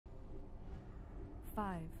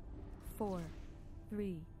5, 4,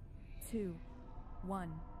 3, 2,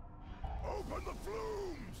 1. Open the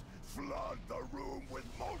flumes! Flood the room with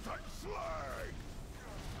molten slag!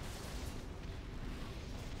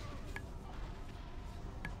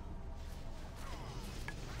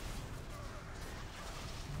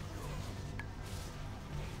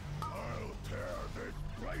 I'll tear this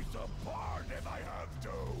place apart if I have to!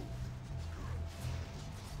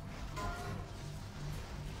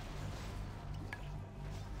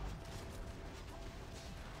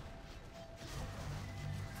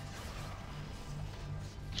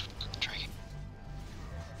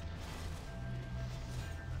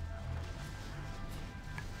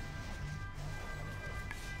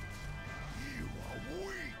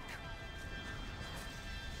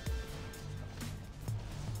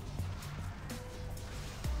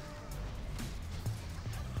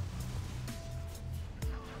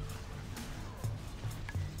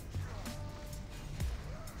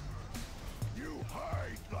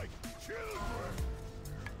 Like children!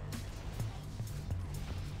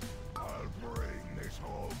 I'll bring this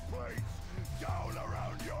whole place down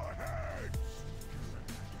around your heads!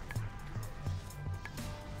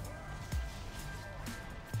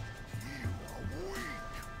 You are weak!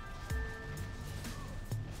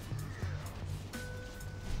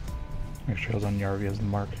 Make sure I was on Yarvi as the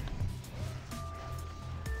mark.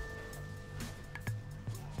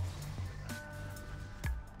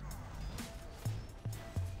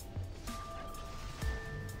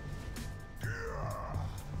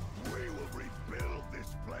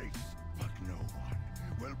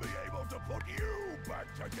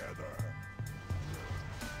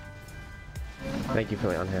 Thank you for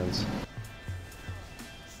the on hands.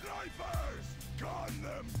 Snipers! Gun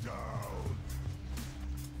them down!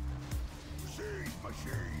 Siege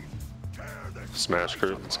machines! Tear this Smash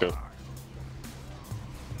crew, let's go.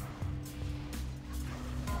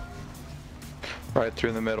 Right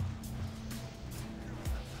through the middle.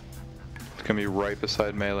 It's gonna be right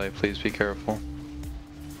beside melee, please be careful.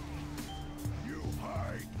 You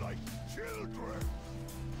hide like children!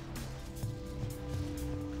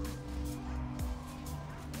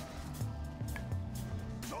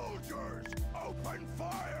 Soldiers, open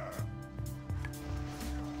fire!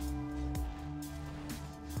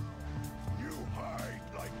 You hide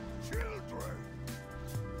like children!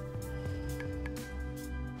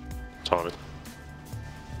 Taunted.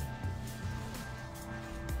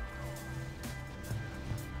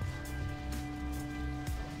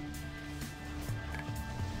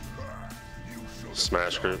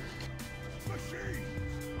 Smash group.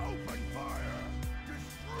 Machines, open fire!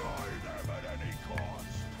 Destroy them at any cost!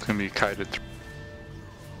 It's gonna be kited through.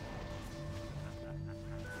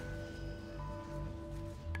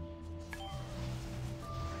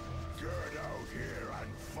 Get out here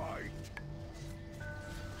and fight!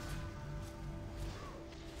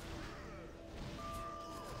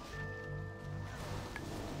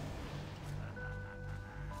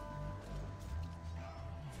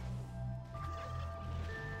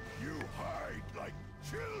 You hide like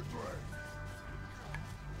children!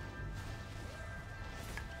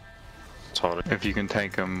 Taunted. If you can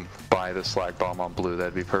tank him by the slag bomb on blue,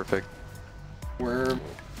 that'd be perfect. We're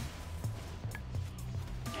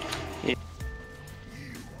You are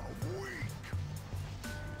weak!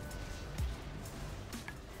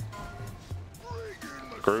 Bring in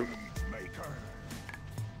the Group. siege maker!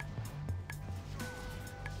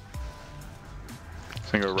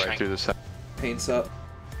 It's gonna go right through the center. paints up.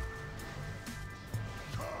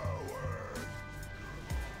 Coward!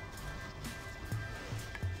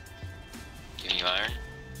 Giving you iron.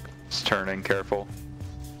 It's turning, careful.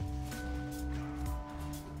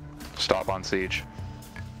 Stop on siege.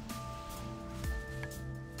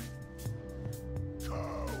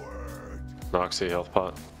 Coward! Noxy health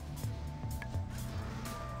pot.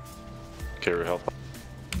 Carry health pot.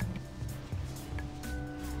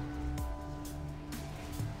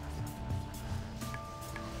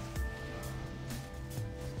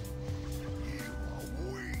 You are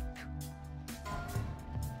weak!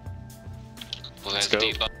 Well, Let's there's go.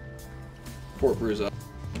 a debuff. Port brews up.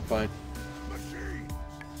 Fine. Machines,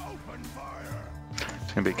 open fire!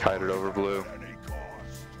 It's gonna be kited over blue. At any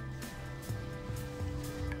cost!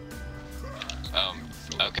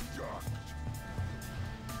 Okay. Duck!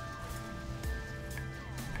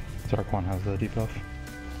 Dark one has the debuff.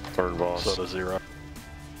 Third boss. So does 0.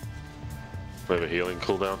 We have a healing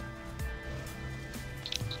cooldown.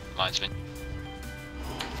 Mine's been.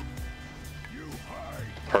 You hide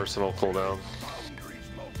Personal cooldown. boundaries,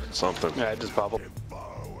 molten Something. Yeah, just pop up.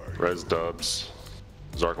 devour! Res dubs.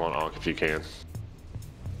 Zarkmon Ankh if you can.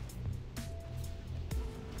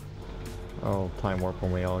 I'll time warp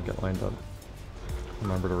when we all get lined up.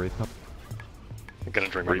 Remember to repop. I'm gonna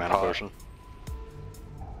drink my mana potion.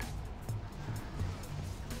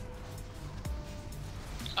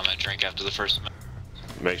 I'm gonna drink after the first.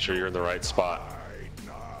 Make sure you're in the right spot. Right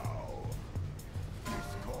now. This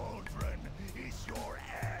cauldron is your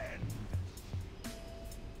end.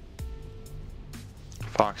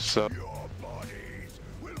 Fox up. Your bodies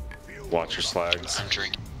will feel. Watch your slags. I'm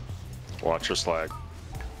drinking. Watch your slag.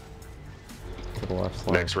 To the left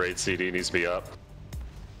slide. Next raid CD needs to be up.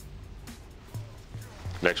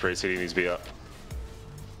 Next raid CD needs to be up.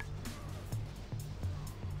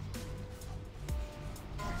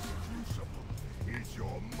 Is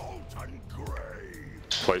your molten grave.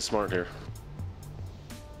 Play smart here.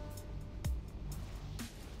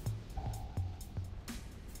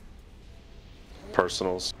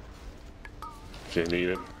 Personals. If you need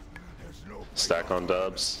it. There's no Stack on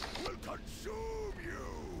dubs. will consume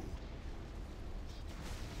you.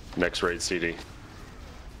 Next raid CD.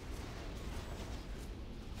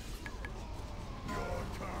 Your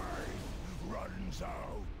time runs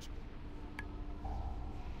out.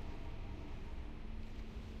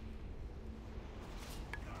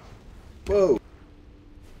 Whoa.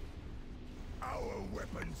 Our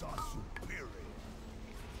weapons are superior.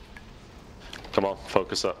 Come on,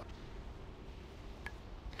 focus up.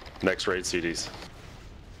 Next raid CDs.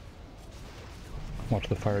 Watch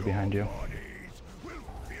the fire behind you. Bodies will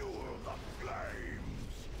fuel the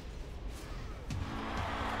flames.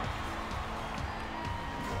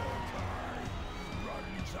 Your time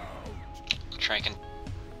runs out. Tranking.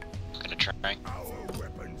 Gonna trank. Our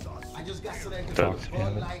weapons are I just got to that Fox, Bud yeah.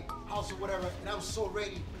 Light house or whatever, and I was so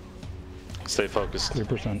ready. Stay focused.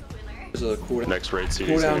 3%. There's a cooldown. Next raid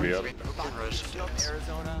CD is gonna be up.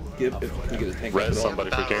 Give if we get a tank. Res up. somebody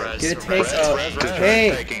if we can. Get a tank up. Deterrence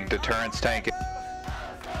Tank. tanking. Deterrence tanking.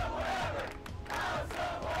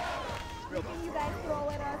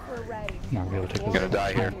 Not be able to take I'm gonna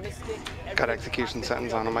die here. Got execution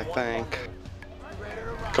sentence on him, I think.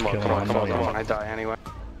 Come on, Kill come on, him, come on, kill come When on. I die anyway.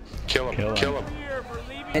 Kill him, Kill kill him.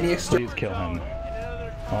 him. Any external. Please kill him.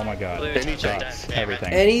 Oh my god. Anything. Dots,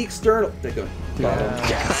 everything. Any external. There you go. God.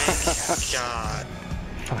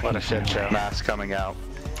 Fucking What a shit hell. show. Mass coming out.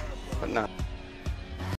 But no.